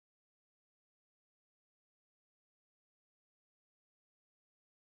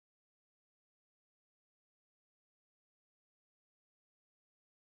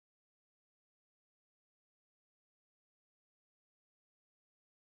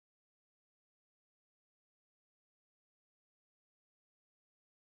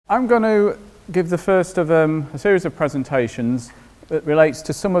I'm going to give the first of a series of presentations that relates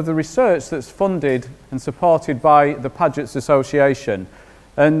to some of the research that's funded and supported by the Paget's Association.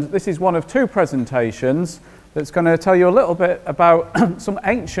 And this is one of two presentations that's going to tell you a little bit about some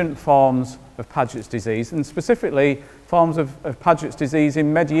ancient forms of Paget's disease, and specifically forms of Paget's disease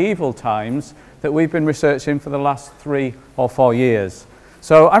in medieval times that we've been researching for the last 3 or 4 years.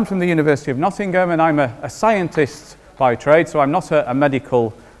 So I'm from the University of Nottingham, and I'm a scientist by trade, so I'm not a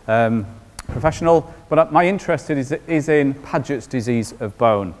medical professional, but my interest is in Paget's disease of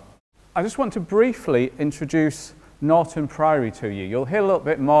bone. I just want to briefly introduce Norton Priory to you. You'll hear a little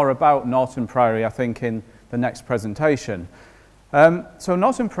bit more about Norton Priory, I think, in the next presentation. So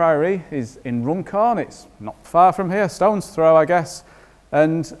Norton Priory is in Runcorn. It's not far from here, stone's throw, I guess.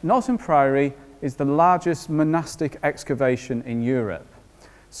 And Norton Priory is the largest monastic excavation in Europe.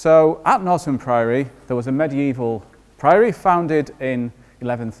 So at Norton Priory, there was a medieval priory founded in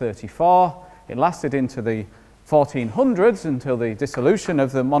 1134. It lasted into the 1400s until the dissolution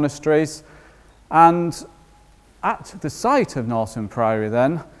of the monasteries. And at the site of Norton Priory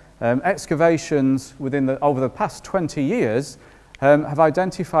then, excavations over the past 20 years have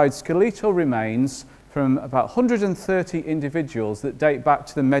identified skeletal remains from about 130 individuals that date back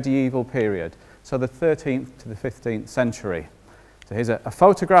to the medieval period, so the 13th to the 15th century. So here's a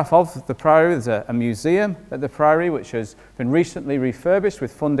photograph of the Priory. There's a museum at the Priory which has been recently refurbished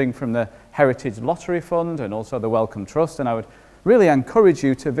with funding from the Heritage Lottery Fund and also the Wellcome Trust, and I would really encourage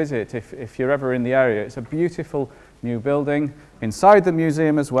you to visit if you're ever in the area. It's a beautiful new building. Inside the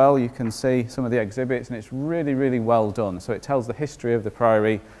museum as well you can see some of the exhibits, and it's really, really well done. So it tells the history of the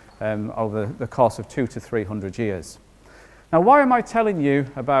Priory over the course of 200 to 300 years. Now, why am I telling you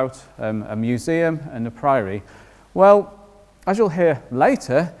about a museum and a Priory? Well, as you'll hear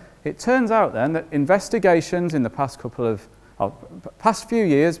later, it turns out then that investigations in the past few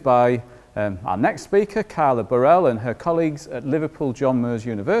years by our next speaker, Carla Burrell, and her colleagues at Liverpool John Moores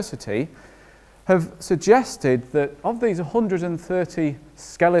University have suggested that of these 130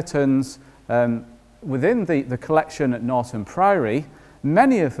 skeletons within the collection at Norton Priory,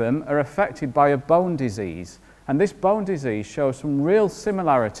 many of them are affected by a bone disease. And this bone disease shows some real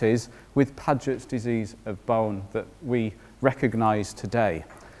similarities with Paget's disease of bone that we recognise today.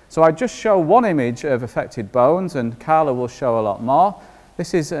 So I just show one image of affected bones, and Carla will show a lot more.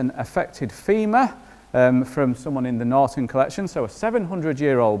 This is an affected femur from someone in the Norton collection, so a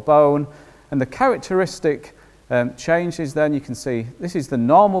 700-year-old bone. And the characteristic changes then, you can see this is the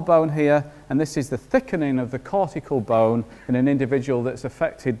normal bone here, and this is the thickening of the cortical bone in an individual that's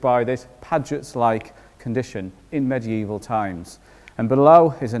affected by this Paget's-like condition in medieval times. And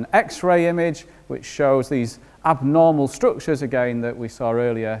below is an X-ray image which shows these abnormal structures again that we saw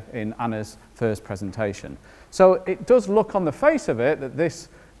earlier in Anna's first presentation. So it does look on the face of it that this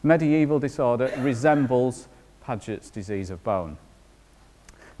medieval disorder resembles Paget's disease of bone.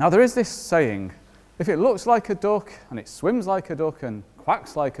 Now there is this saying, if it looks like a duck and it swims like a duck and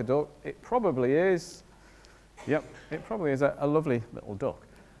quacks like a duck, it probably is. Yep, it probably is a lovely little duck.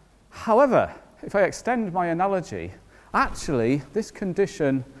 However, if I extend my analogy, actually this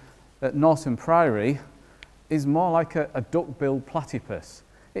condition at Norton Priory is more like a duck-billed platypus.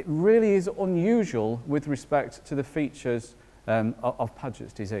 It really is unusual with respect to the features of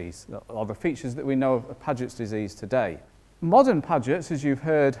Paget's disease, or the features that we know of Paget's disease today. Modern Paget's, as you've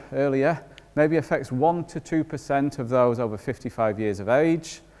heard earlier, maybe affects 1 to 2% of those over 55 years of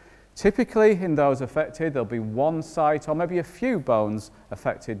age. Typically, in those affected, there'll be one site or maybe a few bones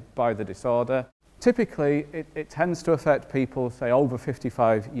affected by the disorder. Typically, it tends to affect people, say, over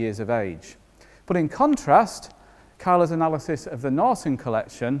 55 years of age. But in contrast, Carla's analysis of the Norton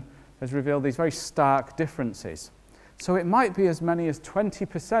collection has revealed these very stark differences. So it might be as many as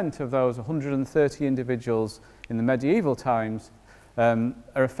 20% of those 130 individuals in the medieval times are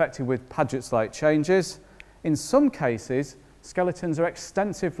affected with Paget's-like changes. In some cases, skeletons are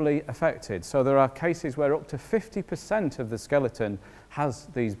extensively affected. So there are cases where up to 50% of the skeleton has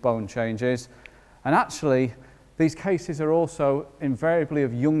these bone changes. And actually, these cases are also invariably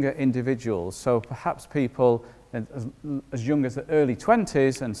of younger individuals. So perhaps people as young as the early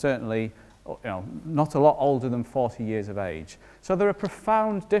 20s, and certainly not a lot older than 40 years of age. So there are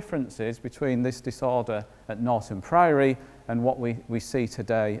profound differences between this disorder at Norton Priory and what we see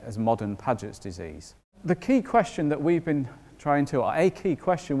today as modern Paget's disease. The key question that we've been trying to, or a key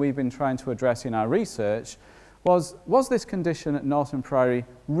question we've been trying to address in our research was this condition at Norton Priory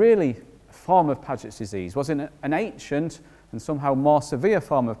really a form of Paget's disease? Was it an ancient and somehow more severe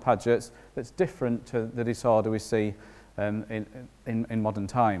form of Paget's that's different to the disorder we see in modern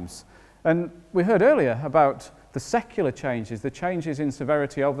times? And we heard earlier about the secular changes, the changes in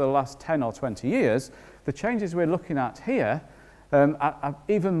severity over the last 10 or 20 years, the changes we're looking at here are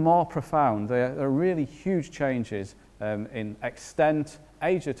even more profound. They're really huge changes in extent,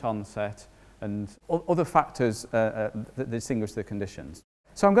 age at onset, and other factors that distinguish the conditions.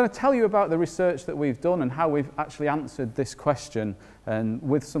 So I'm going to tell you about the research that we've done and how we've actually answered this question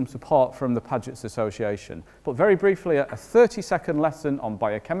with some support from the Paget's Association. But very briefly, a 30-second lesson on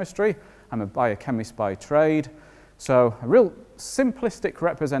biochemistry. I'm a biochemist by trade. So a real simplistic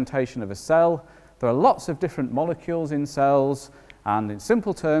representation of a cell. There are lots of different molecules in cells, and in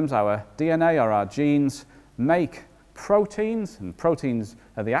simple terms, our DNA or our genes make proteins, and proteins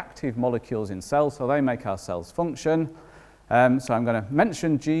are the active molecules in cells, so they make our cells function. So I'm going to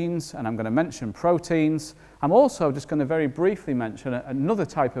mention genes and I'm going to mention proteins. I'm also just going to very briefly mention another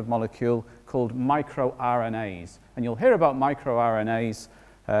type of molecule called microRNAs. And you'll hear about microRNAs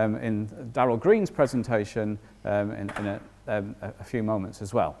in Darrell Green's presentation in a few moments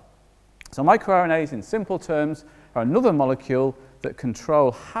as well. So microRNAs, in simple terms, are another molecule that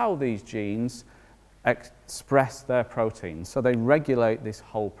control how these genes express their proteins. So they regulate this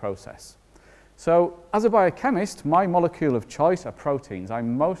whole process. So as a biochemist, my molecule of choice are proteins.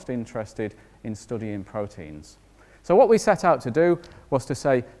 I'm most interested in studying proteins. So what we set out to do was to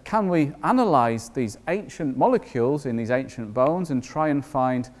say, can we analyze these ancient molecules in these ancient bones and try and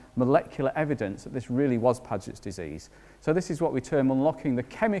find molecular evidence that this really was Paget's disease? So this is what we term unlocking the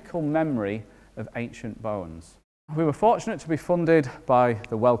chemical memory of ancient bones. We were fortunate to be funded by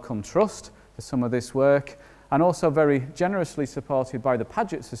the Wellcome Trust for some of this work, and also very generously supported by the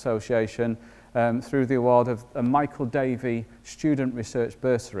Paget's Association through the award of a Michael Davey Student Research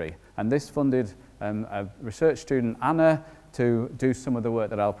Bursary. And this funded a research student, Anna, to do some of the work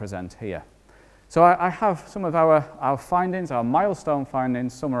that I'll present here. So I have some of our findings, our milestone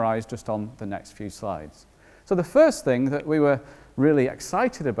findings, summarised just on the next few slides. So the first thing that we were really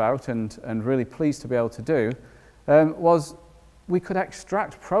excited about and really pleased to be able to do was we could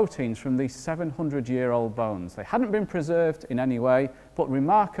extract proteins from these 700-year-old bones. They hadn't been preserved in any way, but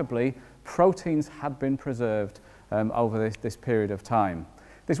remarkably, proteins had been preserved over this period of time.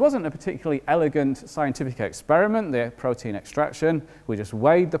 This wasn't a particularly elegant scientific experiment, the protein extraction. We just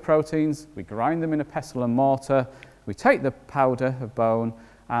weighed the proteins, we grind them in a pestle and mortar, we take the powder of bone,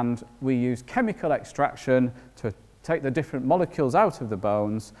 and we use chemical extraction to take the different molecules out of the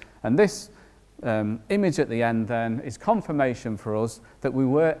bones. And this image at the end then is confirmation for us that we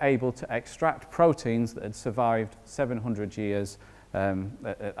were able to extract proteins that had survived 700 years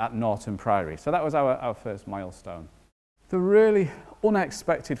at Norton Priory. So that was our first milestone. The really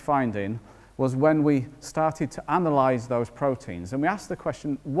unexpected finding was when we started to analyse those proteins, and we asked the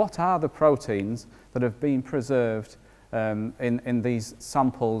question, what are the proteins that have been preserved in these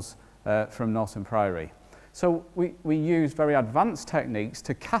samples from Norton Priory? So we used very advanced techniques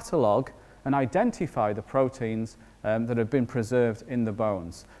to catalogue and identify the proteins that have been preserved in the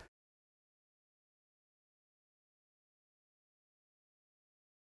bones.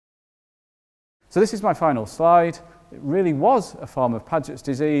 So this is my final slide. It really was a form of Paget's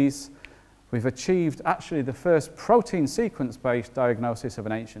disease. We've achieved actually the first protein sequence-based diagnosis of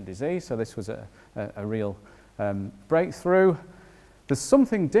an ancient disease, so this was a real breakthrough. There's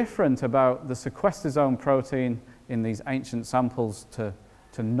something different about the sequestosome protein in these ancient samples to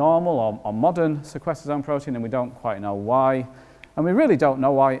normal or modern sequestosome protein, and we don't quite know why. And we really don't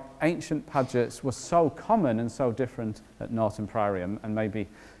know why ancient Pagets were so common and so different at Norton Priory, and maybe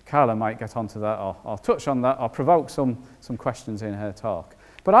Carla might get onto that or touch on that or provoke some questions in her talk.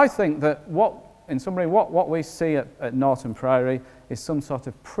 But I think that in summary, what we see at Norton Priory is some sort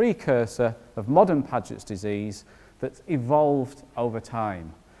of precursor of modern Paget's disease that's evolved over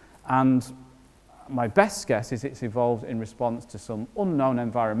time. And my best guess is it's evolved in response to some unknown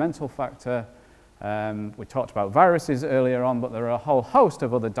environmental factor. We talked about viruses earlier on, but there are a whole host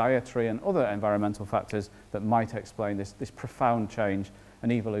of other dietary and other environmental factors that might explain this profound change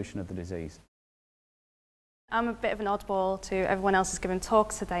and evolution of the disease. I'm a bit of an oddball to everyone else who's given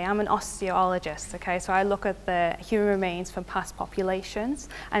talks today. I'm an osteologist, okay? So I look at the human remains from past populations,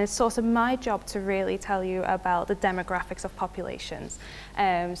 and it's sort of my job to really tell you about the demographics of populations.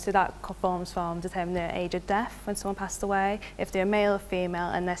 So that forms from determining their age of death when someone passed away, if they're male or female,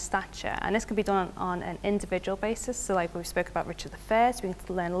 and their stature. And this can be done on an individual basis. So like we spoke about Richard I, we can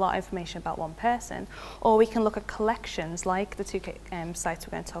learn a lot of information about one person, or we can look at collections like the two sites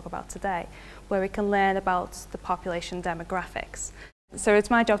we're going to talk about today, where we can learn about the population demographics. So it's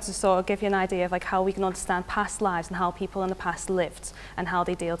my job to sort of give you an idea of like how we can understand past lives and how people in the past lived and how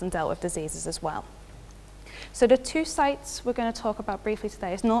they dealt with diseases as well. So the two sites we're going to talk about briefly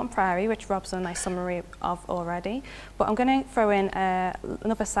today is Norton Priory, which Rob's done a nice summary of already, but I'm going to throw in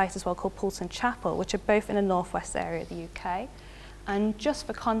another site as well called Poulton Chapel, which are both in the northwest area of the UK. And just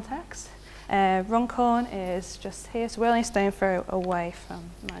for context, Runcorn is just here, so we're only a stone throw away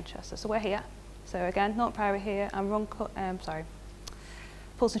from Manchester. So we're here. So again, Norton Priory here, and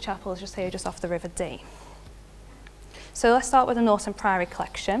Poulton Chapel is just here, just off the River Dee. So let's start with the Norton Priory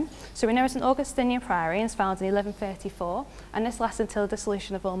collection. So we know it's an Augustinian priory and it's founded in 1134, and this lasts until the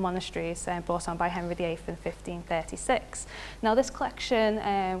dissolution of all monasteries brought on by Henry VIII in 1536. Now this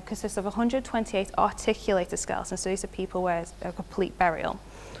collection consists of 128 articulated skeletons, so these are people where it's a complete burial.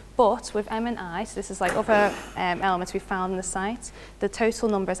 But with M&I, so this is like other elements we found in the site, the total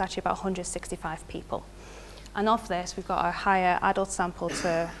number is actually about 165 people. And of this, we've got a higher adult sample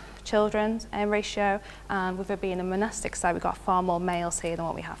to children's ratio, and with it being a monastic site, we've got far more males here than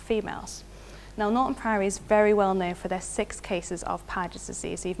what we have females. Now, Norton Priory is very well known for their 6 cases of Paget's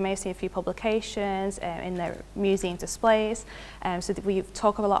disease. So you may have seen a few publications in their museum displays, so we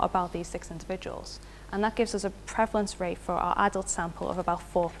talk a lot about these 6 individuals. And that gives us a prevalence rate for our adult sample of about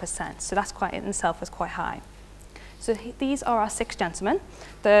 4%. So that's quite in itself is quite high. So these are our 6 gentlemen.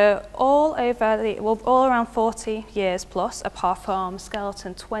 They're all all around 40 years plus, apart from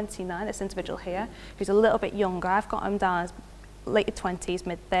skeleton 29, this individual here, who's a little bit younger. I've got him down as late 20s,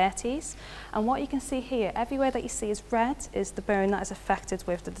 mid 30s. And what you can see here, everywhere that you see is red, is the bone that is affected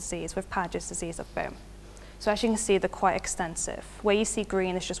with the disease, with Paget's disease of bone. So as you can see, they're quite extensive. Where you see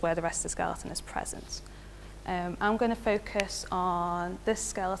green is just where the rest of the skeleton is present. I'm going to focus on this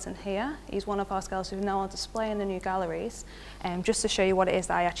skeleton here. He's one of our skeletons who's now on display in the new galleries, just to show you what it is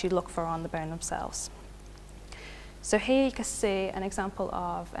that I actually look for on the bone themselves. So here you can see an example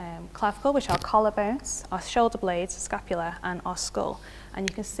of clavicle, which are collarbones, our shoulder blades, scapula, and our skull. And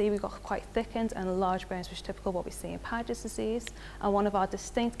you can see we've got quite thickened and large bones, which is typical of what we see in Paget's disease. And one of our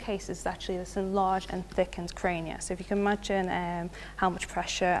distinct cases is actually this enlarged and thickened crania. So if you can imagine how much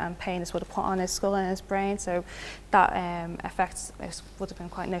pressure and pain this would have put on his skull and his brain, so that effect would have been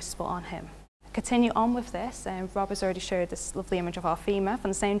quite noticeable on him. Continue on with this, Rob has already showed this lovely image of our femur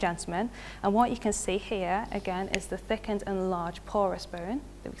from the same gentleman, and what you can see here again is the thickened and enlarged porous bone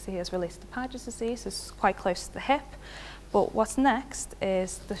that we see here is related to Paget's disease. It's quite close to the hip, but what's next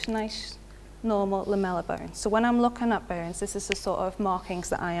is the nice normal lamellar bone. So when I'm looking at bones, this is the sort of markings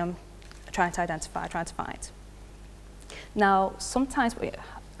that I am trying to identify, trying to find. Now sometimes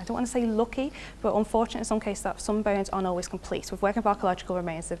I don't want to say lucky, but unfortunately in some cases that some bones aren't always complete. With working with archaeological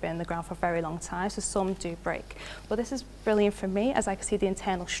remains, they've been in the ground for a very long time, so some do break. But this is brilliant for me, as I can see the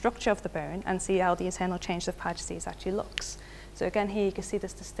internal structure of the bone and see how the internal change of Paget's disease actually looks. So again, here you can see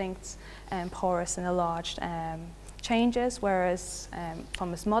this distinct porous and enlarged changes, whereas from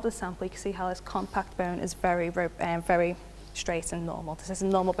this model sample, you can see how this compact bone is very straight and normal. This is a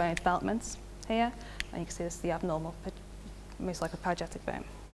normal bone development here, and you can see this is the abnormal, most like a Pagetic bone.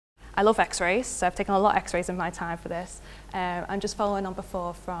 I love x-rays, so I've taken a lot of x-rays in my time for this. And just following on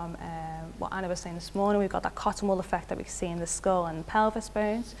before from what Anna was saying this morning, we've got that cotton wool effect that we see in the skull and pelvis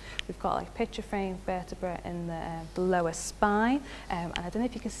bones. We've got like picture frame vertebra in the lower spine. And I don't know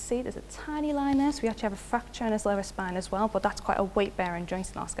if you can see, there's a tiny line there, so we actually have a fracture in his lower spine as well, but that's quite a weight-bearing joint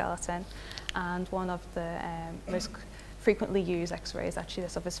in our skeleton. And one of the most frequently used x-rays actually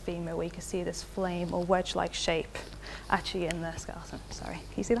this of his femur, where you can see this flame or wedge-like shape actually in the skeleton. Sorry,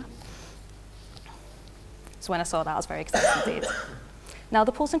 can you see that? So when I saw that, I was very excited indeed. Now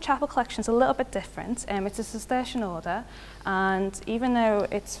the Poulton Chapel collection is a little bit different. It's a Cistercian order, and even though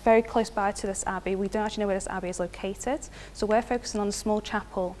it's very close by to this abbey, we don't actually know where this abbey is located. So we're focusing on the small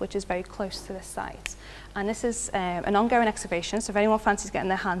chapel, which is very close to this site. And this is an ongoing excavation, so if anyone fancies getting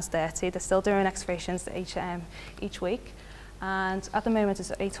their hands dirty, they're still doing excavations each week. And at the moment,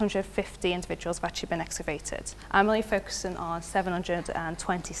 it's 850 individuals have actually been excavated. I'm only focusing on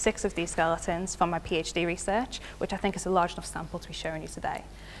 726 of these skeletons from my PhD research, which I think is a large enough sample to be showing you today.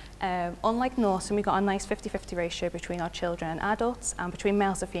 Unlike Norton, we've got a nice 50-50 ratio between our children and adults, and between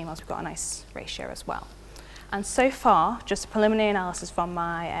males and females, we've got a nice ratio as well. And so far, just a preliminary analysis from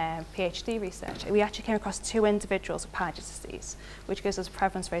my PhD research, we actually came across 2 individuals with Paget's disease, which gives us a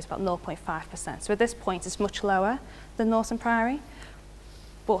prevalence rate of about 0.5%. So at this point, it's much lower than Norton Priory,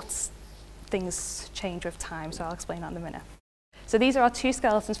 but things change with time, so I'll explain that in a minute. So these are our 2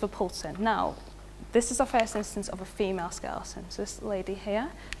 skeletons for Poulton. Now, This is our first instance of a female skeleton. So this lady here,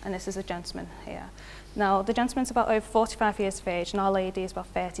 and this is a gentleman here. Now, the gentleman's about over 45 years of age, and our lady is about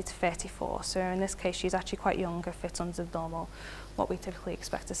 30 to 34. So in this case, she's actually quite younger, fit under normal, what we typically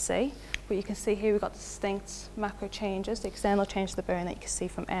expect to see. But you can see here we've got distinct macro changes, the external change of the bone that you can see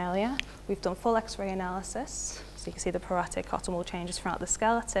from earlier. We've done full X-ray analysis, so you can see the porotic cotton wool changes throughout the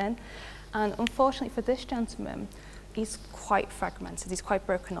skeleton. And unfortunately for this gentleman, he's quite fragmented, he's quite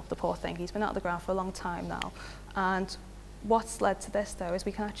broken up, the poor thing. He's been out of the ground for a long time now. And what's led to this, though, is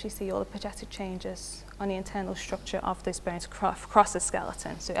we can actually see all the Pagetic changes on the internal structure of those bones across the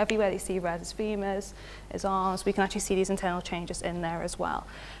skeleton. So everywhere you see red, his femurs, his arms, we can actually see these internal changes in there as well.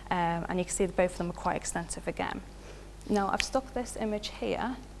 And you can see that both of them are quite extensive again. Now, I've stuck this image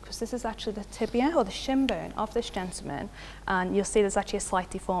here because this is actually the tibia or the shin bone of this gentleman, and you'll see there's actually a slight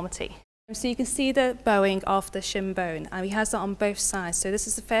deformity. So you can see the bowing of the shin bone, and he has that on both sides. So this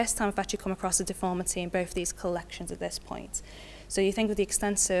is the first time I've actually come across a deformity in both these collections at this point. So you think with the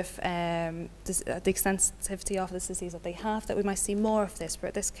extensivity of this disease that they have, that we might see more of this, but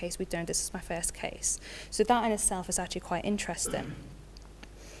in this case we don't. This is my first case. So that in itself is actually quite interesting.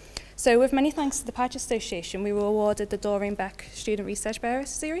 So with many thanks to the Paget Association, we were awarded the Doreen Beck Student Research Bearer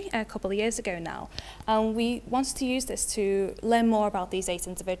Series a couple of years ago now. And we wanted to use this to learn more about these 8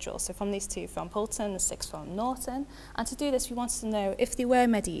 individuals. So from these 2 from Poulton, the 6 from Norton. And to do this, we wanted to know if they were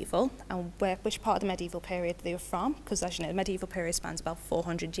medieval and which part of the medieval period they were from, because as you know, the medieval period spans about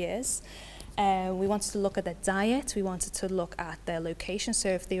 400 years. We wanted to look at their diet, we wanted to look at their location, so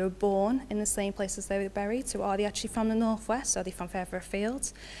if they were born in the same place as they were buried, so are they actually from the northwest, are they from further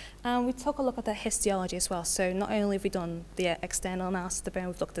afield? And we took a look at their histology as well, so not only have we done the external analysis of the bone,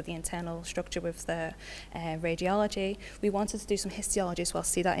 we've looked at the internal structure with the radiology, we wanted to do some histology as well,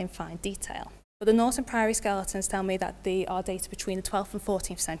 see that in fine detail. But the Norton Priory skeletons tell me that they are dated between the 12th and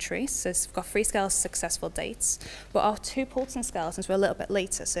 14th centuries, so we've got 3 skeletons successful dates, but our 2 Poulton skeletons were a little bit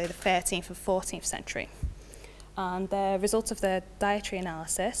later, so the 13th and 14th century. And the results of the dietary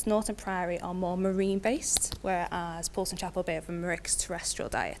analysis, Norton Priory are more marine-based, whereas Poulton Chapel are a bit of a mixed terrestrial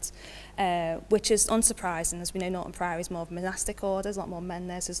diet, which is unsurprising, as we know Norton Priory is more of a monastic order, there's a lot more men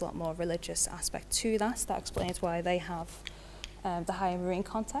there, so there's a lot more religious aspect to that, so that explains why they have the higher marine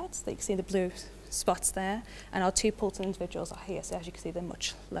content. So you can see the blue spots there, and our 2 Poulton individuals are here, so as you can see they're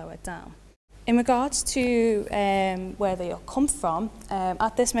much lower down. In regards to where they all come from,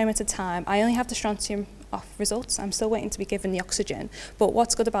 at this moment in time I only have the strontium results. I'm still waiting to be given the oxygen, but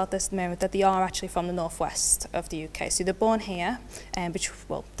what's good about this at the moment that they are actually from the northwest of the UK. So they're born here,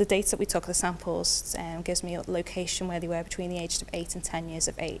 the dates that we took the samples gives me a location where they were between the ages of 8 and 10 years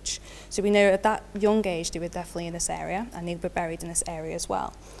of age. So we know at that young age they were definitely in this area, and they were buried in this area as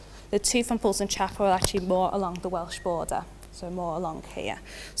well. The 2 from Poulton Chapel are actually more along the Welsh border, so more along here.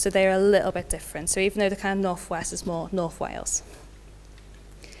 So they're a little bit different. So even though the kind of northwest is more North Wales.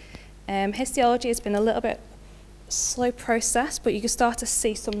 Histology has been a little bit slow process, but you can start to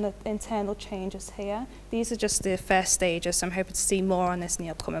see some of the internal changes here. These are just the first stages, so I'm hoping to see more on this in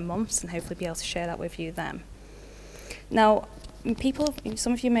the upcoming months and hopefully be able to share that with you then. Now,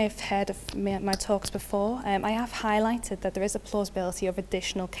 some of you may have heard of my talks before. I have highlighted that there is a plausibility of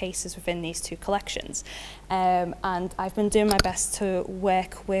additional cases within these 2 collections, and I've been doing my best to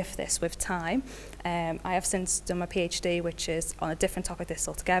work with this with time. I have since done my PhD, which is on a different topic this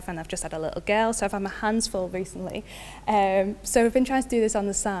altogether, and I've just had a little girl, so I've had my hands full recently. So we've been trying to do this on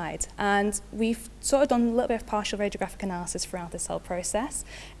the side, and we've sort of done a little bit of partial radiographic analysis throughout this whole process.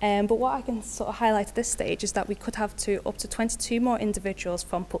 But what I can sort of highlight at this stage is that we could have up to 22 more individuals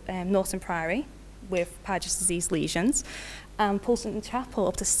from Norton Priory with Paget's disease lesions, and Poulton Chapel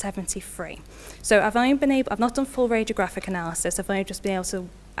up to 73. So I've not done full radiographic analysis, I've only just been able to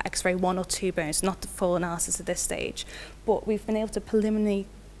X-ray 1 or 2 bones, not the full analysis at this stage, but we've been able to preliminarily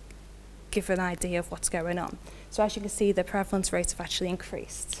give an idea of what's going on. So as you can see, the prevalence rates have actually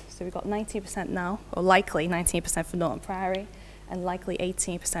increased. So we've got 19% now, or likely 19% for Norton Priory, and likely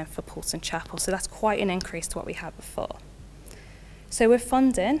 18% for Poulton Chapel. So that's quite an increase to what we had before. So with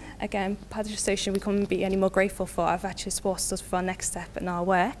funding, again, Paget Association we couldn't be any more grateful for. I've actually supported us for our next step in our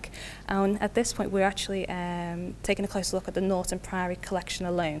work. And at this point, we're actually taking a closer look at the Norton Priory collection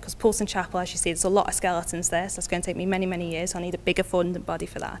alone, because Poulton Chapel, as you see, there's a lot of skeletons there, so it's going to take me many, many years. I need a bigger funding body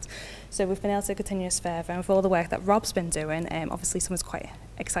for that. So we've been able to continue this further, and with all the work that Rob's been doing, obviously something's quite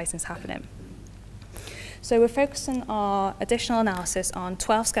exciting is happening. So we're focusing our additional analysis on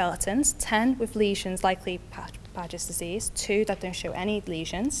 12 skeletons, 10 with lesions likely Paget's disease, 2 that don't show any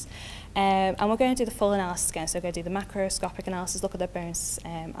lesions. And we're going to do the full analysis again. So we're going to do the macroscopic analysis, look at the bones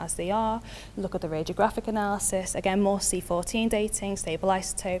as they are, look at the radiographic analysis, again more C14 dating, stable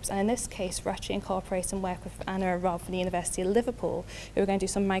isotopes, and in this case we're actually incorporating work with Anna and Rob from the University of Liverpool, who are going to do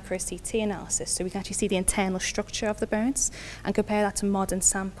some micro CT analysis so we can actually see the internal structure of the bones and compare that to modern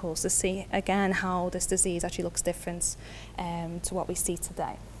samples to see again how this disease actually looks different to what we see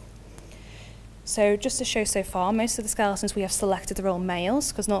today. So just to show so far, most of the skeletons we have selected are all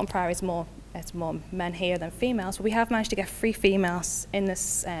males, because Norton Priory is more men here than females, but we have managed to get 3 females in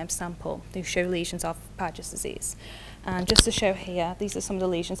this sample who show lesions of Paget's disease. And just to show here, these are some of the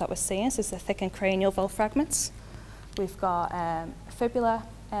lesions that we're seeing. So it's the thickened cranial vault fragments. We've got fibula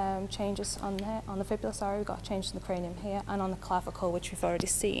changes on there, on the fibula, sorry, we've got changes in the cranium here, and on the clavicle, which we've already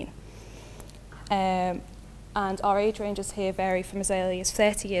seen. And our age ranges here vary from as early as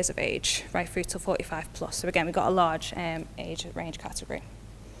 30 years of age right through to 45 plus. So again, we've got a large age range category.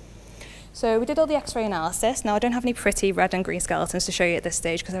 So we did all the X-ray analysis. Now I don't have any pretty red and green skeletons to show you at this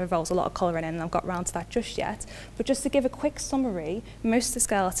stage because there involves a lot of colouring in and I've got round to that just yet. But just to give a quick summary, most of the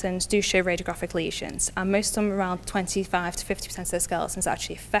skeletons do show radiographic lesions and most of them, around 25 to 50% of the skeletons, are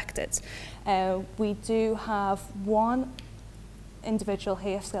actually affected. We do have one individual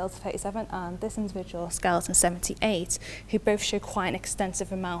here, skeleton 37, and this individual, skeleton 78, who both show quite an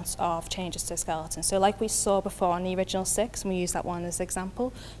extensive amount of changes to the skeleton. So like we saw before on the original 6, and we use that one as an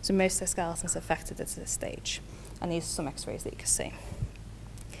example, so most of the skeletons are affected at this stage. And these are some x-rays that you can see.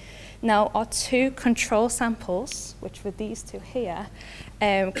 Now our 2 control samples, which were these 2 here,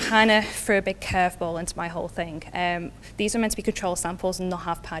 kind of threw a big curveball into my whole thing. These are meant to be control samples and not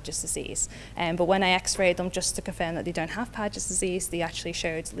have Paget's disease. But when I x-rayed them just to confirm that they don't have Paget's disease, they actually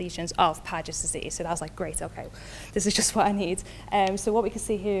showed lesions of Paget's disease. So I was like, great, okay, this is just what I need. So what we can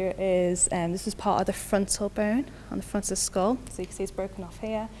see here is this is part of the frontal bone on the front of the skull. So you can see it's broken off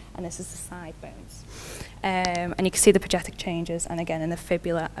here, and this is the side bones. And you can see the progetic changes, and again in the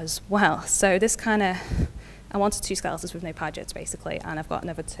fibula as well. So this kind of, I wanted 2 skeletons with no Paget's basically, and I've got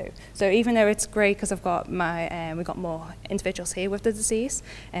another 2. So even though it's great because I've got my, we've got more individuals here with the disease,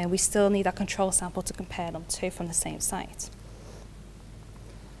 we still need that control sample to compare them to from the same site.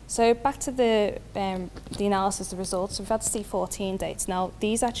 So back to the analysis, the results. We've had C14 dates. Now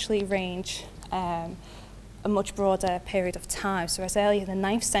these actually range a much broader period of time. So as early in the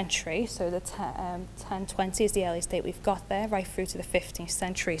 9th century, so the 1020 is the earliest date we've got there, right through to the 15th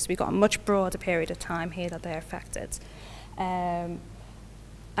century. So we've got a much broader period of time here that they're affected. And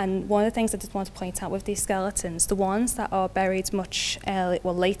one of the things I did want to point out with these skeletons, the ones that are buried much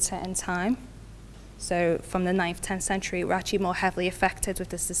later in time, so from the 9th, 10th century, were actually more heavily affected with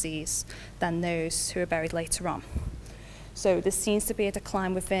this disease than those who are buried later on. So there seems to be a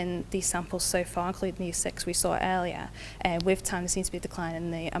decline within these samples so far, including the 6 we saw earlier. With time, there seems to be a decline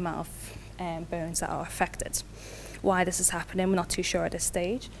in the amount of bones that are affected. Why this is happening, we're not too sure at this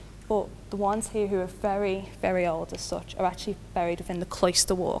stage. But the ones here who are very, very old as such are actually buried within the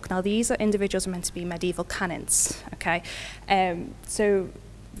cloister walk. Now these are individuals who are meant to be medieval canons, okay? So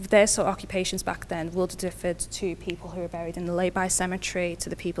their sort of occupations back then would have differed to people who are buried in the lay-by cemetery to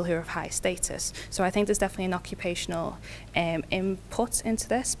the people who are of high status. So I think there's definitely an occupational input into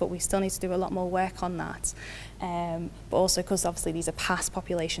this, but we still need to do a lot more work on that. But also because obviously these are past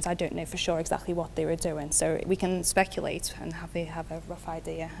populations, I don't know for sure exactly what they were doing. So we can speculate and have a rough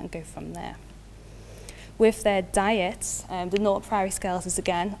idea and go from there. With their diets, the Norton Priory skeletons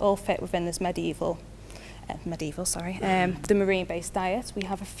again all fit within this the marine-based diet. We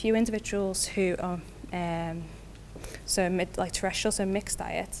have a few individuals who are like terrestrial, so mixed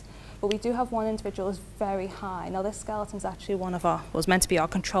diet. But we do have one individual who's very high. Now this skeleton is actually was meant to be our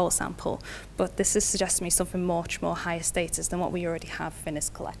control sample, but this is suggesting me something much more higher status than what we already have in this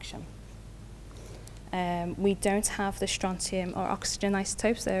collection. We don't have the strontium or oxygen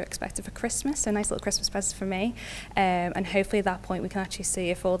isotopes. They're expected for Christmas, so a nice little Christmas present for me. And hopefully at that point we can actually see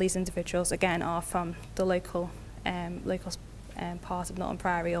if all these individuals, again, are from the local part of Norton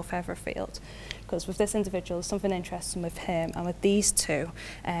Priory or further afield. Because with this individual, there's something interesting with him, and with these 2,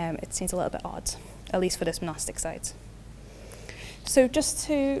 it seems a little bit odd, at least for this monastic site. So just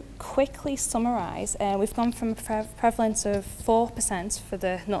to quickly summarise, we've gone from a prevalence of 4% for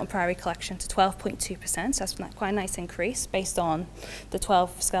the Norton Priory collection to 12.2%. So that's quite a nice increase based on the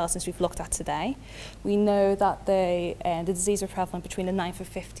 12 skeletons we've looked at today. We know that the disease was prevalent between the 9th and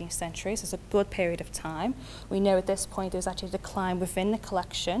 15th century, so it's a good period of time. We know at this point there was actually a decline within the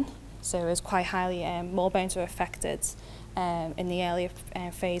collection, so it was quite highly, more bones were affected in the earlier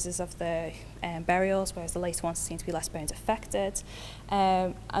phases of the burials, whereas the later ones seem to be less bones affected.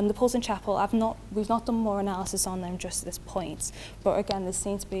 And the pulls in chapel, we've not done more analysis on them just at this point, but again, there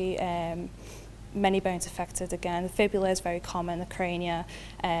seem to be many bones affected again. The fibula is very common, the crania,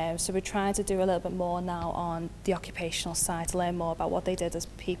 so we're trying to do a little bit more now on the occupational side to learn more about what they did as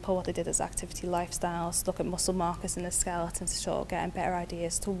people, what they did as activity lifestyles, look at muscle markers in the skeleton to sort of get better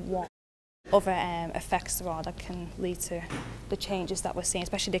ideas to what other effects there are that can lead to the changes that we're seeing,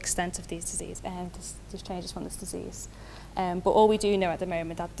 especially the extent of these disease and the changes from this disease. But all we do know at the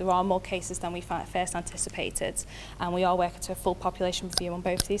moment that there are more cases than we first anticipated, and we are working to a full population review on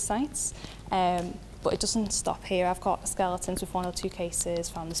both these sites. But it doesn't stop here. I've got skeletons with 1 or 2 cases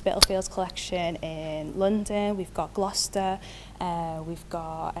from the Spitalfields collection in London. We've got Gloucester. We've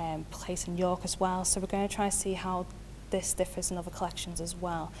got a place in York as well. So we're going to try and see how this differs in other collections as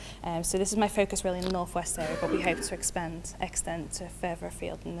well. So this is my focus really in the northwest area, but we hope to extend to further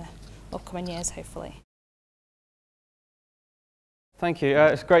afield in the upcoming years, hopefully. Thank you.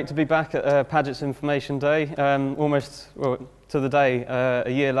 It's great to be back at Paget's Information Day, almost to the day a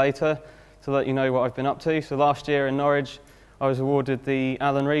year later, to let you know what I've been up to. So last year in Norwich, I was awarded the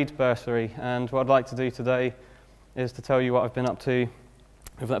Alan Reid bursary, and what I'd like to do today is to tell you what I've been up to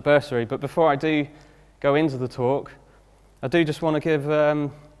with that bursary. But before I do go into the talk, I do just want to give a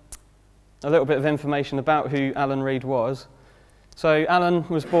little bit of information about who Alan Reid was. So Alan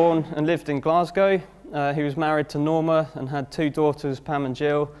was born and lived in Glasgow. He was married to Norma and had 2 daughters, Pam and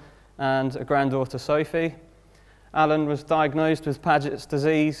Jill, and a granddaughter, Sophie. Alan was diagnosed with Paget's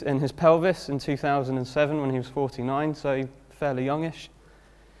disease in his pelvis in 2007 when he was 49, so fairly youngish.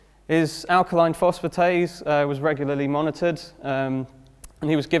 His alkaline phosphatase was regularly monitored, and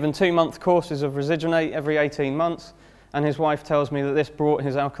he was given 2-month courses of Residuinate every 18 months, and his wife tells me that this brought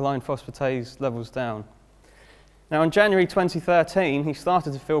his alkaline phosphatase levels down. Now, in January 2013, he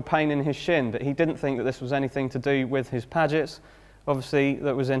started to feel pain in his shin, but he didn't think that this was anything to do with his Paget's. Obviously,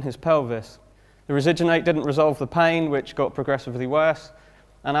 that was in his pelvis. The Residuinate didn't resolve the pain, which got progressively worse,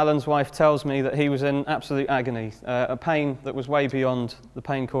 and Alan's wife tells me that he was in absolute agony, a pain that was way beyond the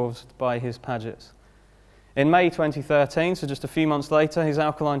pain caused by his Paget's. In May 2013, so just a few months later, his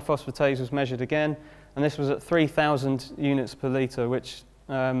alkaline phosphatase was measured again, and this was at 3,000 units per litre, which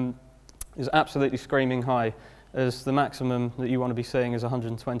is absolutely screaming high, as the maximum that you want to be seeing is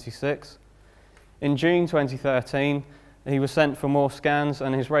 126. In June 2013, he was sent for more scans,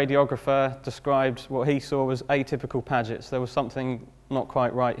 and his radiographer described what he saw as atypical Paget's. There was something not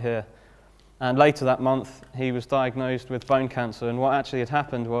quite right here. And later that month, he was diagnosed with bone cancer, and what actually had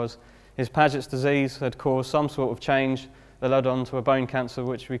happened was his Paget's disease had caused some sort of change that led on to a bone cancer,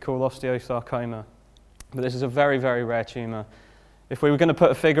 which we call osteosarcoma. But this is a very, very rare tumour. If we were going to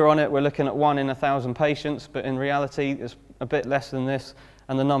put a figure on it, we're looking at 1 in 1,000 patients, but in reality, it's a bit less than this,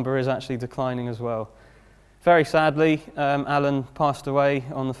 and the number is actually declining as well. Very sadly, Alan passed away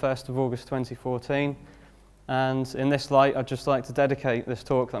on the 1st of August 2014, and in this light, I'd just like to dedicate this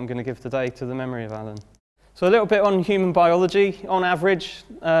talk that I'm going to give today to the memory of Alan. So a little bit on human biology. On average,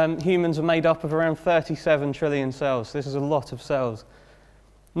 humans are made up of around 37 trillion cells. This is a lot of cells.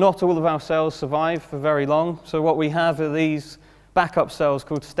 Not all of our cells survive for very long, so what we have are these backup cells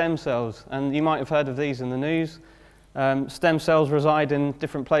called stem cells, and you might have heard of these in the news. Stem cells reside in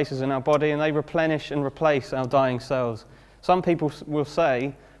different places in our body, and they replenish and replace our dying cells. Some people will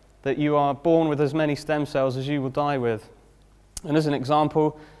say that you are born with as many stem cells as you will die with. And as an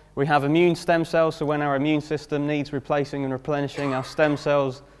example, we have immune stem cells, so when our immune system needs replacing and replenishing, our stem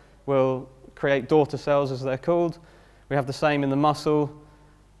cells will create daughter cells, as they're called. We have the same in the muscle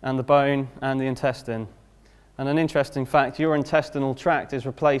and the bone and the intestine. And an interesting fact, your intestinal tract is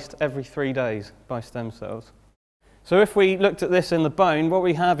replaced every 3 days by stem cells. So if we looked at this in the bone, what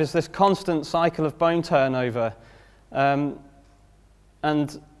we have is this constant cycle of bone turnover. And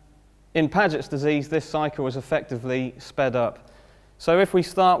in Paget's disease, this cycle is effectively sped up. So if we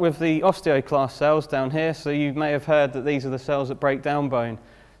start with the osteoclast cells down here, so you may have heard that these are the cells that break down bone.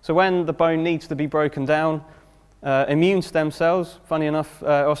 So when the bone needs to be broken down, immune stem cells, funny enough,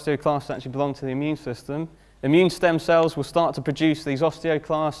 osteoclasts actually belong to the immune system. Immune stem cells will start to produce these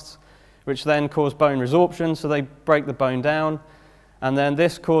osteoclasts, which then cause bone resorption, so they break the bone down. And then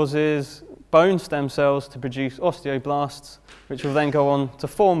this causes bone stem cells to produce osteoblasts, which will then go on to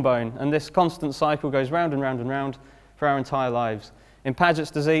form bone. And this constant cycle goes round and round and round for our entire lives. In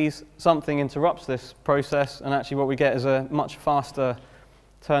Paget's disease, something interrupts this process, and actually what we get is a much faster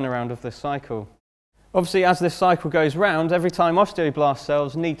turnaround of this cycle. Obviously, as this cycle goes round, every time osteoblast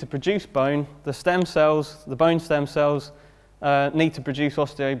cells need to produce bone, the stem cells, the bone stem cells, need to produce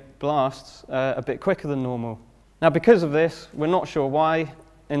osteoblasts a bit quicker than normal. Now, because of this, we're not sure why.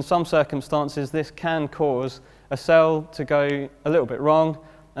 In some circumstances, this can cause a cell to go a little bit wrong,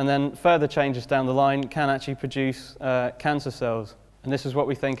 and then further changes down the line can actually produce cancer cells. And this is what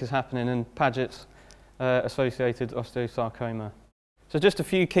we think is happening in Paget's associated osteosarcoma. So just a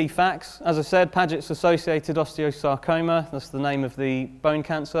few key facts. As I said, Paget's associated osteosarcoma, that's the name of the bone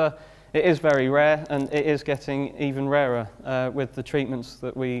cancer. It is very rare, and it is getting even rarer with the treatments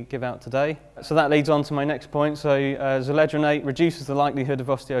that we give out today. So that leads on to my next point. So zoledronate reduces the likelihood of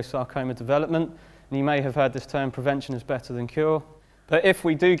osteosarcoma development. And you may have heard this term, prevention is better than cure. But if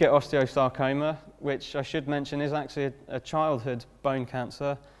we do get osteosarcoma, which I should mention is actually a childhood bone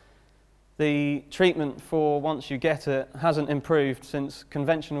cancer, the treatment for once you get it hasn't improved since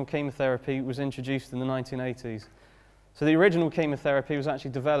conventional chemotherapy was introduced in the 1980s. So the original chemotherapy was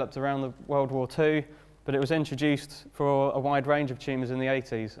actually developed around the World War II, but it was introduced for a wide range of tumours in the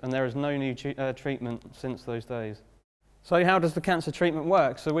 80s, and there is no new treatment since those days. So how does the cancer treatment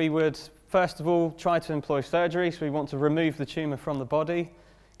work? So we would first of all try to employ surgery, so we want to remove the tumour from the body.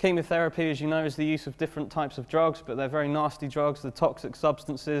 Chemotherapy, as you know, is the use of different types of drugs, but they're very nasty drugs, they're toxic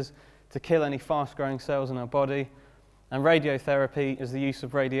substances to kill any fast-growing cells in our body. And radiotherapy is the use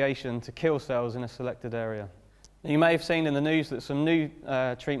of radiation to kill cells in a selected area. You may have seen in the news that some new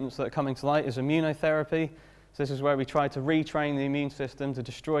treatments that are coming to light is immunotherapy. So this is where we try to retrain the immune system to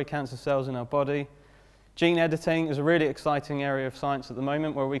destroy cancer cells in our body. Gene editing is a really exciting area of science at the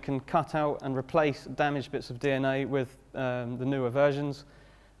moment where we can cut out and replace damaged bits of DNA with the newer versions.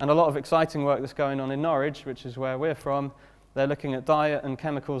 And a lot of exciting work that's going on in Norwich, which is where we're from. They're looking at diet and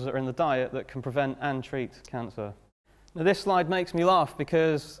chemicals that are in the diet that can prevent and treat cancer. Now this slide makes me laugh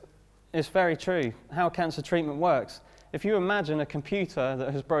because it's very true how cancer treatment works. If you imagine a computer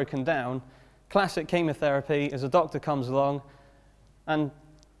that has broken down, classic chemotherapy is a doctor comes along and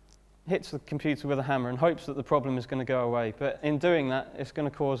hits the computer with a hammer and hopes that the problem is going to go away. But in doing that, it's going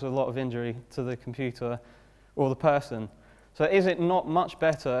to cause a lot of injury to the computer or the person. So is it not much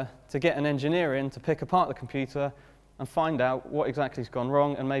better to get an engineer in to pick apart the computer and find out what exactly has gone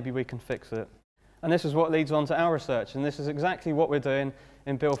wrong, and maybe we can fix it? And this is what leads on to our research, and this is exactly what we're doing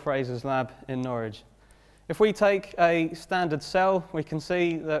in Bill Fraser's lab in Norwich. If we take a standard cell, we can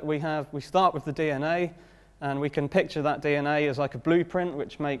see that we start with the DNA, and we can picture that DNA as like a blueprint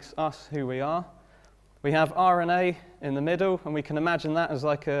which makes us who we are. We have RNA in the middle, and we can imagine that as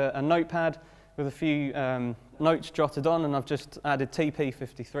like a notepad with a few notes jotted on, and I've just added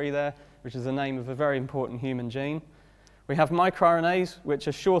TP53 there, which is the name of a very important human gene. We have microRNAs, which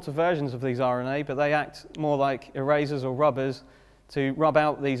are shorter versions of these RNA, but they act more like erasers or rubbers to rub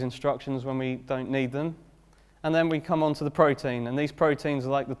out these instructions when we don't need them. And then we come on to the protein, and these proteins are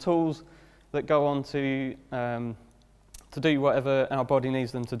like the tools that go on to do whatever our body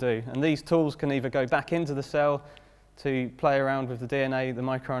needs them to do. And these tools can either go back into the cell to play around with the DNA, the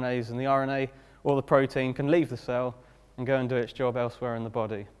microRNAs and the RNA, or the protein can leave the cell and go and do its job elsewhere in the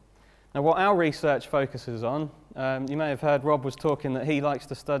body. Now what our research focuses on, you may have heard Rob was talking that he likes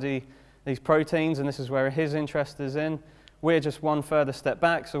to study these proteins, and this is where his interest is in. We're just one further step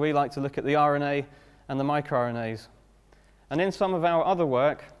back, so we like to look at the RNA and the microRNAs. And in some of our other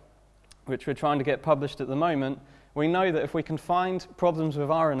work, which we're trying to get published at the moment, we know that if we can find problems with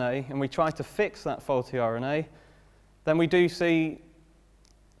RNA and we try to fix that faulty RNA, then we do see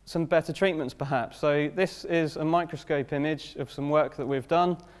some better treatments perhaps. So this is a microscope image of some work that we've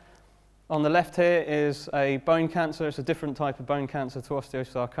done. On the left here is a bone cancer. It's a different type of bone cancer to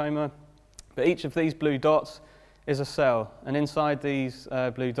osteosarcoma. But each of these blue dots is a cell, and inside these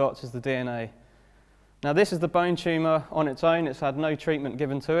blue dots is the DNA. Now this is the bone tumour on its own. It's had no treatment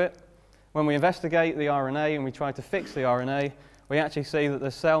given to it. When we investigate the RNA and we try to fix the RNA, we actually see that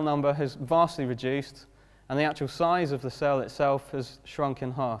the cell number has vastly reduced, and the actual size of the cell itself has shrunk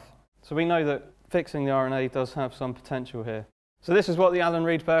in half. So we know that fixing the RNA does have some potential here. So this is what the Alan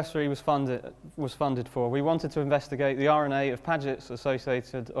Reed Bursary was funded for. We wanted to investigate the RNA of Paget's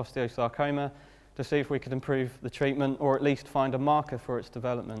associated osteosarcoma to see if we could improve the treatment or at least find a marker for its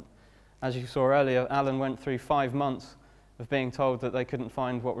development. As you saw earlier, Alan went through 5 months of being told that they couldn't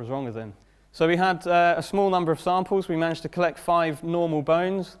find what was wrong with him. So we had a small number of samples. We managed to collect 5 normal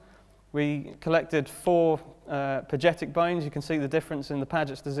bones. We collected 4 Pagetic bones. You can see the difference in the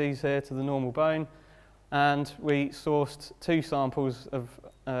Paget's disease here to the normal bone. And we sourced 2 samples of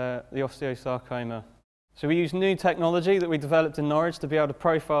the osteosarcoma. So we used new technology that we developed in Norwich to be able to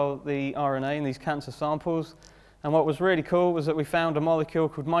profile the RNA in these cancer samples. And what was really cool was that we found a molecule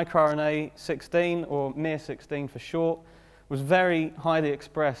called microRNA 16, or miR16 for short. It was very highly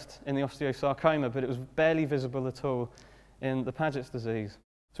expressed in the osteosarcoma, but it was barely visible at all in the Paget's disease.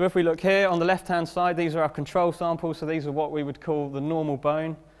 So if we look here on the left-hand side, these are our control samples, so these are what we would call the normal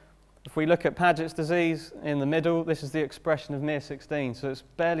bone. If we look at Paget's disease in the middle, this is the expression of miR16, so it's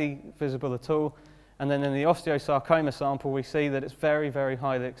barely visible at all. And then in the osteosarcoma sample, we see that it's very, very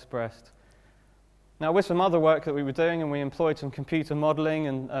highly expressed. Now, with some other work that we were doing, and we employed some computer modelling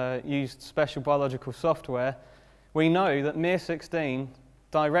and used special biological software, we know that miR16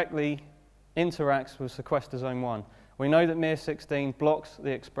 directly interacts with sequestosome 1. We know that miR16 blocks the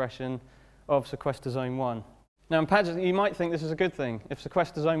expression of sequestosome 1. Now, in Paget, you might think this is a good thing. If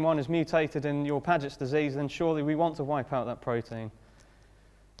sequestosome 1 is mutated in your Paget's disease, then surely we want to wipe out that protein.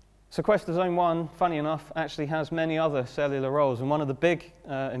 Sequestosome 1, funny enough, actually has many other cellular roles, and one of the big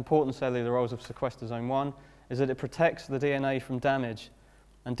important cellular roles of sequestosome 1 is that it protects the DNA from damage,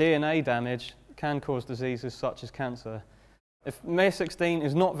 and DNA damage can cause diseases such as cancer. If miR16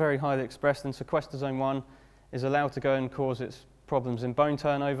 is not very highly expressed, then sequestosome 1 is allowed to go and cause its problems in bone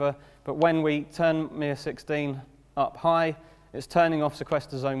turnover, but when we turn miR16 up high, it's turning off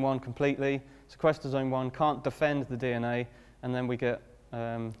sequestosome 1 completely. Sequestosome 1 can't defend the DNA, and then we get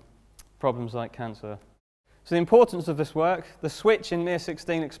problems like cancer. So the importance of this work, the switch in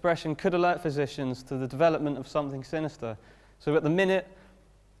miR16 expression could alert physicians to the development of something sinister. So at the minute,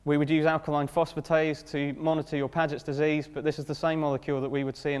 we would use alkaline phosphatase to monitor your Paget's disease, but this is the same molecule that we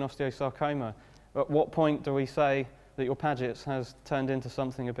would see in osteosarcoma. At what point do we say that your Paget's has turned into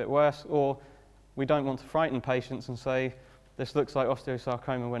something a bit worse, or we don't want to frighten patients and say this looks like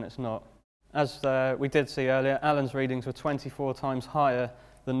osteosarcoma when it's not? As we did see earlier, Alan's readings were 24 times higher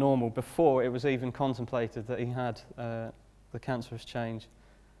than normal before it was even contemplated that he had the cancerous change.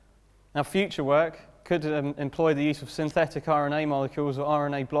 Now, future work could employ the use of synthetic RNA molecules or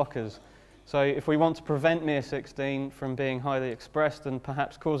RNA blockers. So if we want to prevent miR16 from being highly expressed and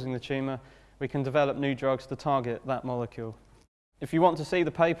perhaps causing the tumour, we can develop new drugs to target that molecule. If you want to see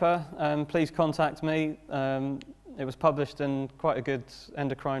the paper, please contact me. It was published in quite a good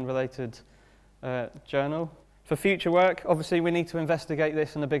endocrine-related journal. For future work, obviously we need to investigate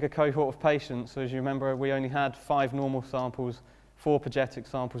this in a bigger cohort of patients. So as you remember, we only had 5 normal samples, 4 pagetic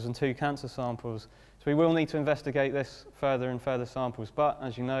samples and 2 cancer samples. So we will need to investigate this further in further samples. But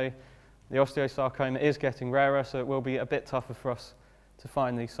as you know, the osteosarcoma is getting rarer, so it will be a bit tougher for us to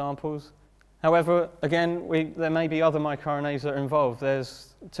find these samples. However, again, there may be other microRNAs that are involved.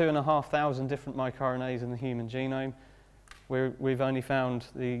 There's 2,500 different microRNAs in the human genome. We've only found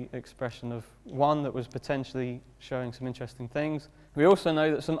the expression of one that was potentially showing some interesting things. We also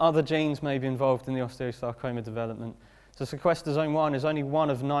know that some other genes may be involved in the osteosarcoma development. So sequestosome 1 is only one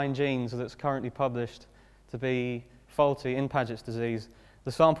of 9 genes that's currently published to be faulty in Paget's disease.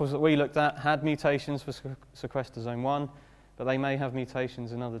 The samples that we looked at had mutations for sequestosome 1, but they may have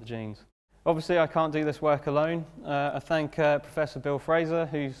mutations in other genes. Obviously, I can't do this work alone. I thank Professor Bill Fraser,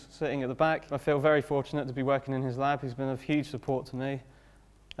 who's sitting at the back. I feel very fortunate to be working in his lab. He's been of huge support to me.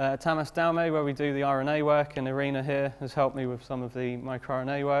 Tamas Daume, where we do the RNA work, and Irina here has helped me with some of the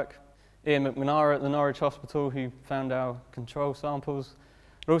microRNA work. Ian McManara at the Norwich Hospital, who found our control samples.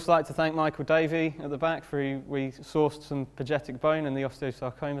 I'd also like to thank Michael Davey at the back, for who we sourced some pagetic bone in the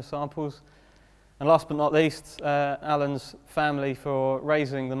osteosarcoma samples. And last but not least, Alan's family for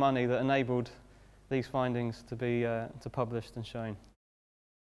raising the money that enabled these findings to be published and shown.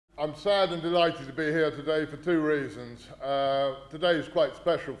 I'm sad and delighted to be here today for 2 reasons. Today is quite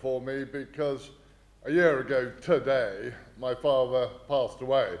special for me because a year ago today, my father passed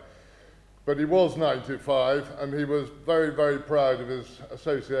away. But he was 95 and he was very, very proud of his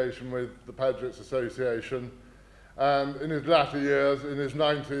association with the Paget's Association. And in his latter years, in his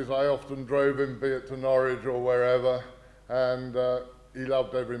 90s, I often drove him, be it to Norwich or wherever, and he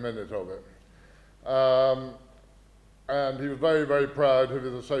loved every minute of it. And he was very, very proud of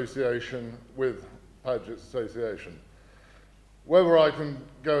his association with Paget's Association. Whether I can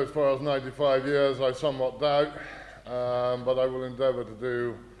go as far as 95 years, I somewhat doubt, but I will endeavour to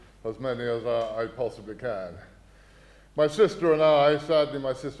do as many as I possibly can. My sister and I, sadly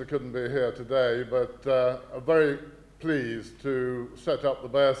my sister couldn't be here today, but are very pleased to set up the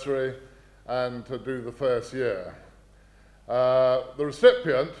bursary and to do the first year. The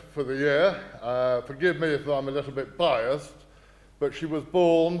recipient for the year, forgive me if I'm a little bit biased, but she was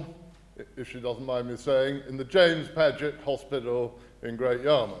born, if she doesn't mind me saying, in the James Paget Hospital in Great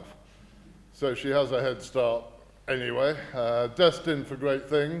Yarmouth. So she has a head start anyway, destined for great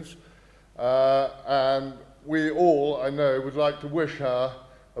things, and we all, I know, would like to wish her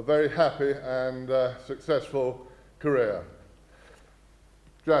a very happy and successful career.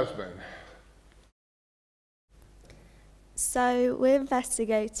 Jasmine. So we're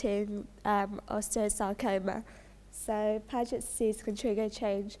investigating osteosarcoma. So Paget's disease can trigger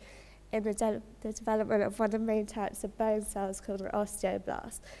change in the development of one of the main types of bone cells called an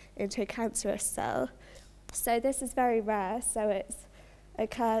osteoblast into a cancerous cell. So this is very rare, so it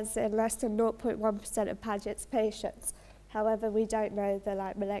occurs in less than 0.1% of Paget's patients. However, we don't know the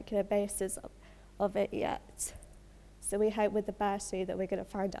molecular basis of it yet. So we hope with the bursary that we're going to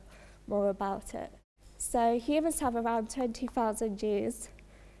find out more about it. So humans have around 20,000 genes,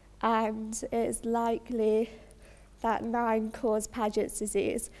 and it's likely that 9 cause Paget's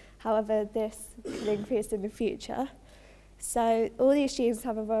disease. However, this can increase in the future. So all these genes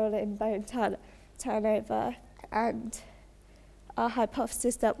have a role in bone turnover, and our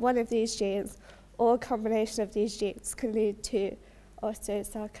hypothesis that one of these genes or a combination of these genes can lead to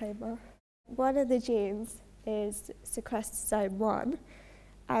osteosarcoma. One of the genes is sequestosome 1,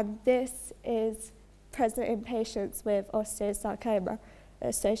 and this is present in patients with osteosarcoma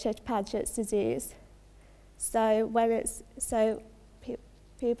associated Paget's disease. So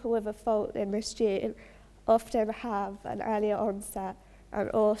people with a fault in this gene often have an earlier onset and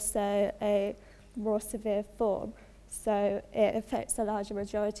also a more severe form, so it affects a larger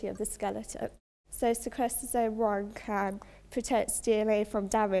majority of the skeleton. So sequestosome 1 can protect DNA from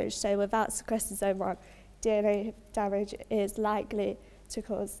damage, so without sequestosome 1, DNA damage is likely to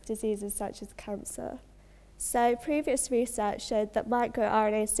cause diseases such as cancer. So previous research showed that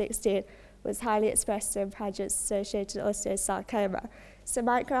microRNA 16 was highly expressed in Paget-associated osteosarcoma. So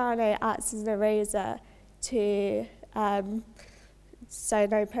microRNA acts as an eraser to so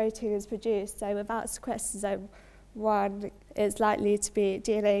no protein is produced. So without sequestosome 1,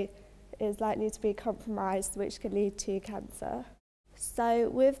 DNA is likely to be compromised, which can lead to cancer. So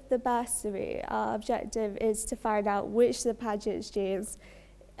with the bursary, our objective is to find out which of the Paget's genes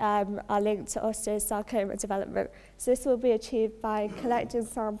are linked to osteosarcoma development. So this will be achieved by collecting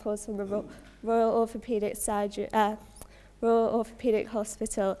samples from the Royal Orthopaedic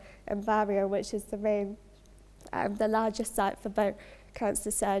Hospital in Birmingham, which is the largest site for bone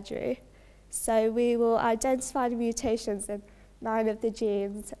cancer surgery. So we will identify the mutations in 9 of the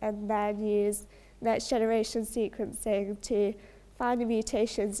genes and then use next generation sequencing to find the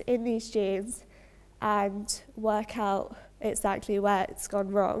mutations in these genes and work out exactly where it's gone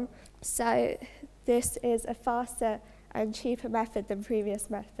wrong. So this is a faster and cheaper method than previous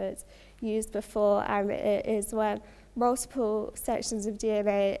methods used before, and it is when multiple sections of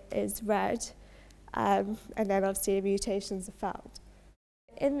DNA is read and then obviously mutations are found.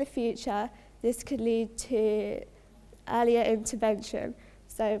 In the future, this could lead to earlier intervention,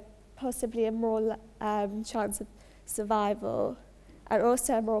 so possibly a more chance of survival, and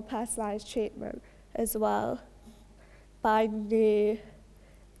also a more personalised treatment as well by new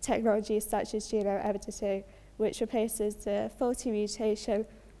technologies such as genome editing, which replaces the faulty mutation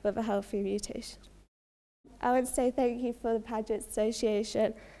with a healthy mutation. I want to say thank you for the Paget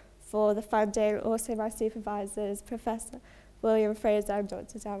Association for the funding, also my supervisors, Professor William Fraser and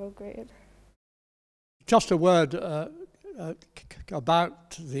Dr. Darrell Green. Just a word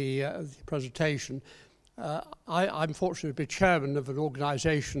about the presentation. I'm fortunate to be chairman of an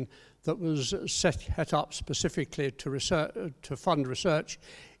organisation that was set up specifically to fund research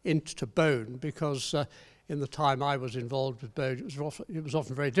into bone, because in the time I was involved with bone, it was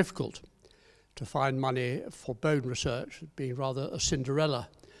often very difficult to find money for bone research, being rather a Cinderella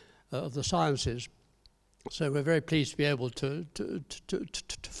of the sciences. So we're very pleased to be able to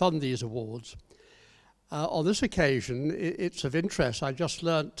fund these awards. On this occasion, it's of interest. I just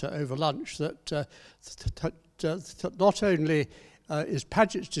learnt over lunch that not only is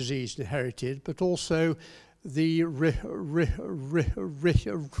Paget's disease inherited, but also the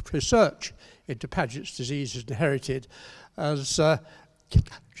research into Paget's disease is inherited, as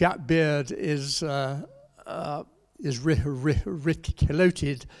Jack Beard is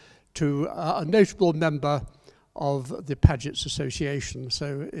related to a notable member of the Paget's Association.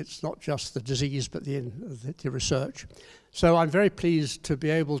 So it's not just the disease, but the research. So I'm very pleased to be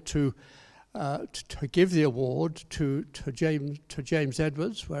able to give the award to James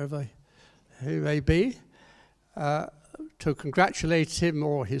Edwards, wherever he may be, to congratulate him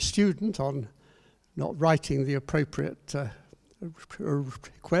or his student on not writing the appropriate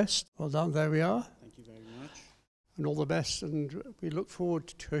request. Well done, there we are. Thank you very much. And all the best, and we look forward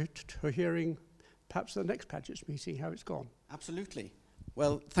to hearing perhaps the next Paget's meeting how it's gone. Absolutely.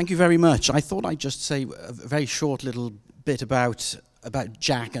 Well, thank you very much. I thought I'd just say a very short little bit about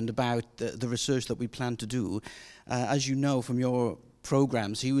Jack and about the research that we plan to do. As you know from your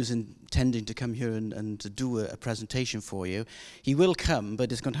programs. He was intending to come here and to do a presentation for you. He will come,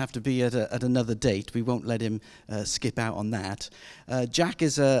 but it's going to have to be at another date. We won't let him skip out on that. Jack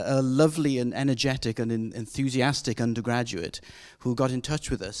is a lovely and energetic and enthusiastic undergraduate who got in touch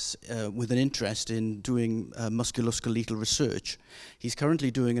with us with an interest in doing musculoskeletal research. He's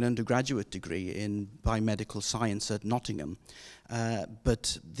currently doing an undergraduate degree in biomedical science at Nottingham.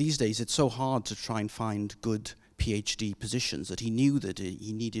 But these days it's so hard to try and find good PhD positions that he knew that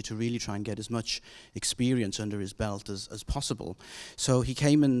he needed to really try and get as much experience under his belt as possible. So he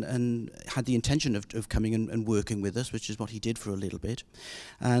came and had the intention of coming and working with us, which is what he did for a little bit.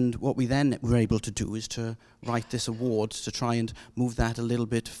 And what we then were able to do is to write this award to try and move that a little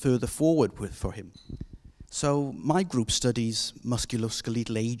bit further forward for him. So my group studies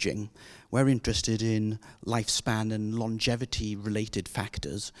musculoskeletal aging. We're interested in lifespan and longevity related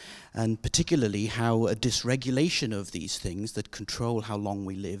factors, and particularly how a dysregulation of these things that control how long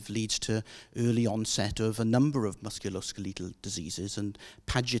we live leads to early onset of a number of musculoskeletal diseases, and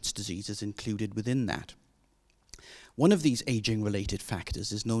Paget's disease is included within that. One of these aging-related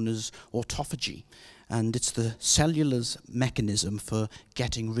factors is known as autophagy, and it's the cellular's mechanism for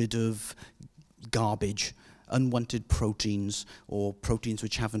getting rid of garbage, unwanted proteins, or proteins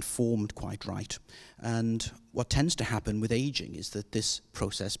which haven't formed quite right. And what tends to happen with aging is that this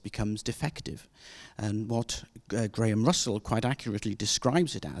process becomes defective. And what Graham Russell quite accurately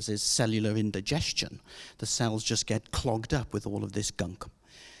describes it as is cellular indigestion. The cells just get clogged up with all of this gunk.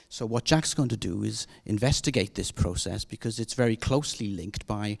 So what Jack's going to do is investigate this process, because it's very closely linked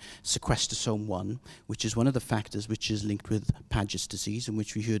by sequestosome 1, which is one of the factors which is linked with Paget's disease, and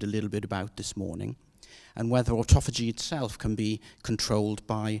which we heard a little bit about this morning, and whether autophagy itself can be controlled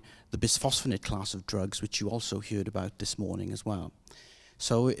by the bisphosphonate class of drugs, which you also heard about this morning as well.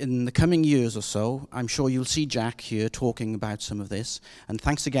 So in the coming years or so, I'm sure you'll see Jack here talking about some of this. And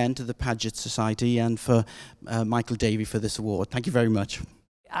thanks again to the Paget Society and for Michael Davey for this award. Thank you very much.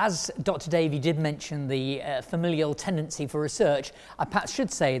 As Dr. Davey did mention the familial tendency for research, I perhaps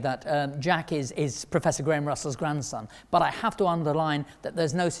should say that Jack is Professor Graham Russell's grandson, but I have to underline that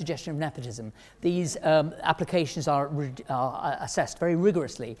there's no suggestion of nepotism. These applications are assessed very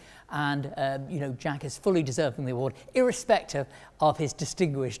rigorously, and you know, Jack is fully deserving the award, irrespective of his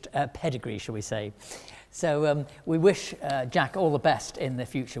distinguished pedigree, shall we say. So we wish Jack all the best in the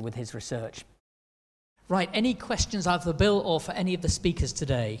future with his research. Right, any questions either for Bill or for any of the speakers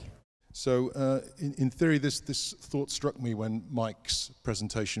today? So in theory, this thought struck me when Mike's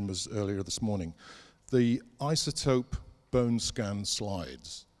presentation was earlier this morning. The isotope bone scan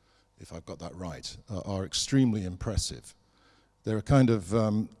slides, if I've got that right, are extremely impressive. They're a kind of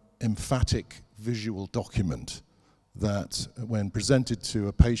emphatic visual document that, when presented to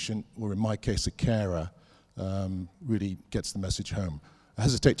a patient, or in my case a carer, really gets the message home. I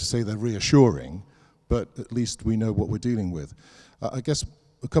hesitate to say they're reassuring, but at least we know what we're dealing with. I guess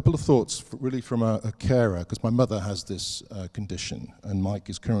a couple of thoughts really from a carer, because my mother has this condition and Mike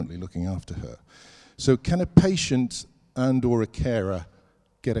is currently looking after her. So can a patient and or a carer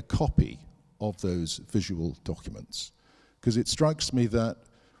get a copy of those visual documents? Because it strikes me that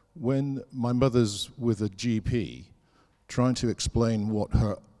when my mother's with a GP trying to explain what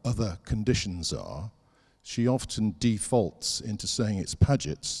her other conditions are, she often defaults into saying it's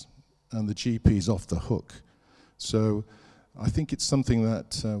Paget's, and the GP's off the hook. So I think it's something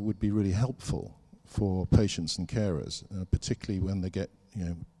that would be really helpful for patients and carers, particularly when they get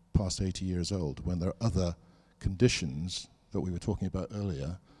past 80 years old, when there are other conditions that we were talking about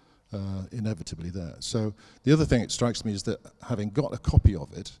earlier, inevitably there. So the other thing it strikes me is that having got a copy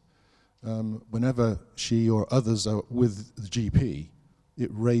of it, whenever she or others are with the GP, it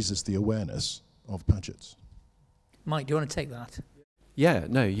raises the awareness of Paget's. Mike, do you want to take that? Yeah,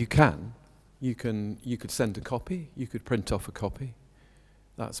 no, you can. You could send a copy. You could print off a copy.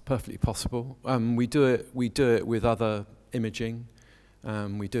 That's perfectly possible. We do it with other imaging.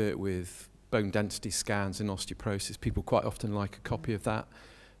 We do it with bone density scans and osteoporosis. People quite often like a copy of that.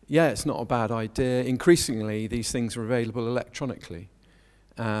 Yeah, it's not a bad idea. Increasingly, these things are available electronically.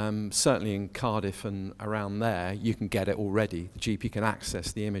 Certainly in Cardiff and around there, you can get it already. The GP can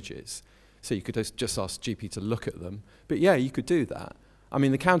access the images. So you could just ask the GP to look at them. But yeah, you could do that. I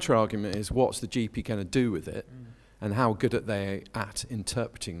mean, the counter-argument is, what's the GP going to do with it? And how good are they at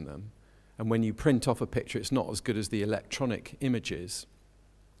interpreting them? And when you print off a picture, it's not as good as the electronic images.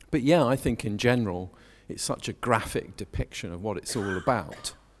 But yeah, I think in general, it's such a graphic depiction of what it's all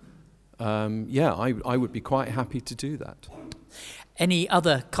about. Yeah, I would be quite happy to do that. Any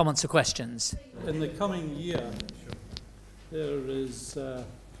other comments or questions? In the coming year, there is a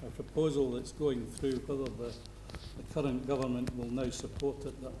proposal that's going through whether the the current government will now support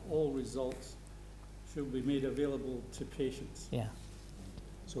it, that all results should be made available to patients. Yeah.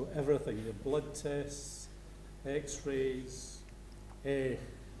 So everything, your blood tests, x-rays,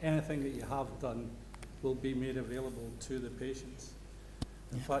 anything that you have done will be made available to the patients.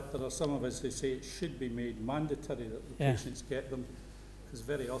 In fact, there are some of us who say it should be made mandatory that the patients get them, because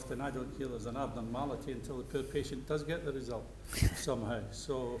very often I don't hear there's an abnormality until the poor patient does get the result somehow.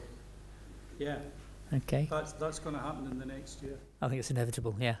 So, yeah, okay, that's going to happen in the next year. I think it's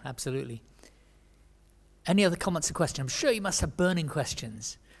inevitable, yeah, absolutely. Any other comments or questions? I'm sure you must have burning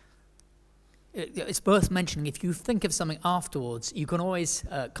questions. It's worth mentioning, if you think of something afterwards, you can always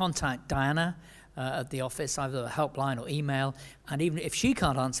contact Diana at the office, either a helpline or email, and even if she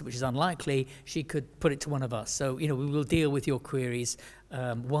can't answer, which is unlikely, she could put it to one of us. So, you know, we will deal with your queries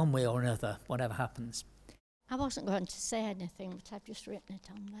one way or another, whatever happens. I wasn't going to say anything, but I've just written it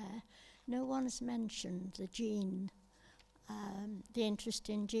on there. No one's mentioned the gene, the interest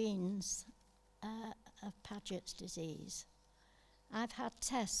in genes of Paget's disease. I've had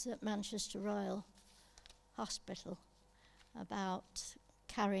tests at Manchester Royal Hospital about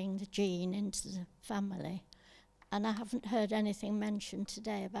carrying the gene into the family, and I haven't heard anything mentioned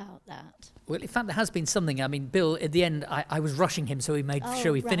today about that. Well, in fact, there has been something. I mean, Bill, at the end, I was rushing him, so he made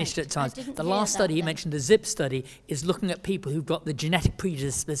sure he finished at times. The last study he mentioned, the ZIP study, is looking at people who've got the genetic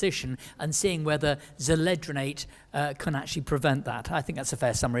predisposition and seeing whether zoledronate can actually prevent that. I think that's a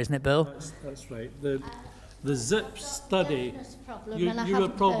fair summary, isn't it, Bill? That's right. The ZIP study, you were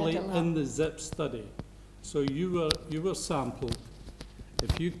probably in the ZIP study, so you were sampled.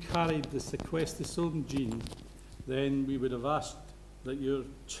 If you carried the sequestosome gene, then we would have asked that your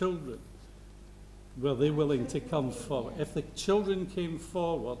children, were they willing to come forward? If the children came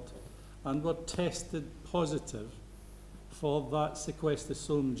forward and were tested positive for that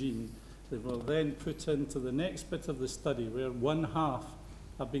sequestosome gene, they were then put into the next bit of the study where one half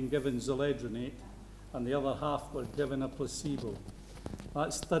have been given zoledronate and the other half were given a placebo.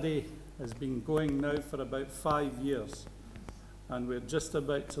 That study has been going now for about 5 years, and we're just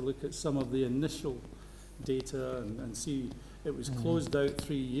about to look at some of the initial data and see. It was closed out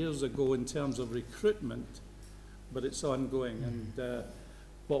 3 years ago in terms of recruitment, but it's ongoing. And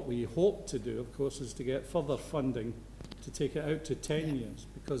what we hope to do, of course, is to get further funding to take it out to 10 years,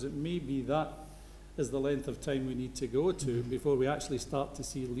 because it may be that is the length of time we need to go to before we actually start to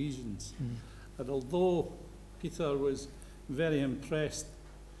see lesions. And although Peter was very impressed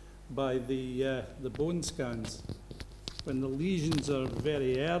by the bone scans, when the lesions are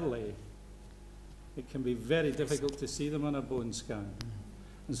very early, it can be very difficult to see them on a bone scan.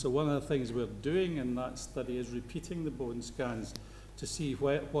 And so one of the things we're doing in that study is repeating the bone scans to see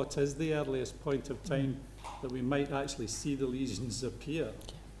what is the earliest point of time that we might actually see the lesions appear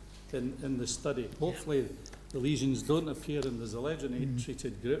in the study. Hopefully the lesions don't appear in the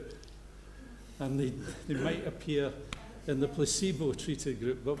zoledronate-treated group, and they might appear in the placebo-treated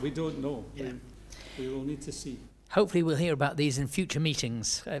group, but we don't know. We will need to see. Hopefully we'll hear about these in future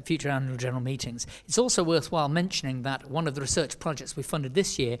meetings, future annual general meetings. It's also worthwhile mentioning that one of the research projects we funded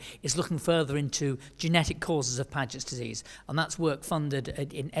this year is looking further into genetic causes of Paget's disease, and that's work funded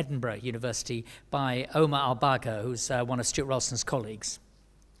in Edinburgh University by Omar Albaga, who's one of Stuart Ralston's colleagues.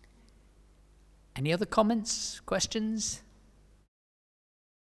 Any other comments, questions?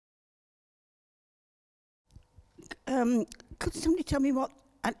 Could somebody tell me what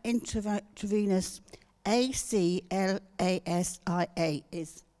an intravenous ACLASIA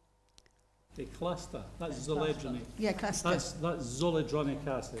is? A cluster, that's zoledronate. Yeah, cluster. That's zoledronic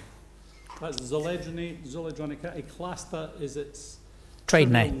acid. That's zoledronate, zoledronic acid. A cluster is its trade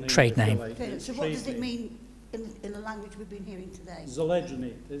name. Okay, so what does it mean in the language we've been hearing today?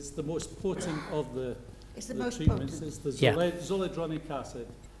 Zoledronate is the most potent of the most treatments. potent. It's the zoledronic acid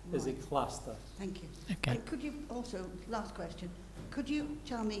is a cluster. Thank you. Okay. And could you also, last question, could you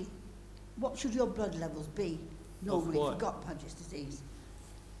tell me what should your blood levels be normally if you've got Paget's disease?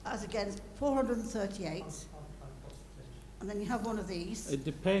 As against 438, and then you have one of these. It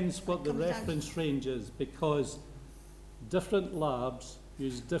depends what the reference range is, because different labs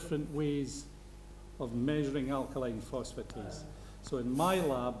use different ways of measuring alkaline phosphatase. So in my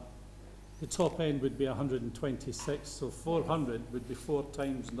lab, the top end would be 126, so 400 would be 4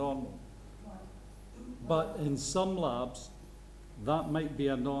 times normal. But in some labs, that might be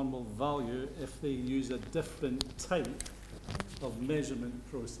a normal value if they use a different type of measurement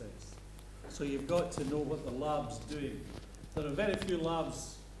process. So you've got to know what the lab's doing. There are very few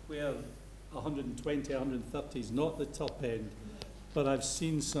labs where 120, 130 is not the top end, but I've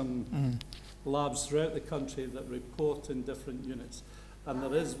seen some labs throughout the country that report in different units. And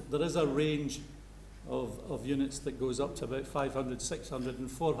there is a range of units that goes up to about 500, 600, and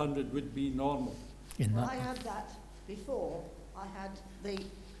 400 would be normal. Well, I had that before. I had the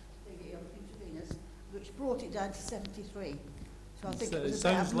intravenous, which brought it down to 73. So I think it was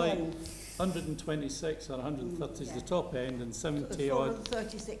sounds like 126 or 130 is the top end, and 70 odd.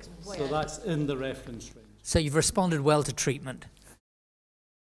 436. So that's in the reference range. So you've responded well to treatment.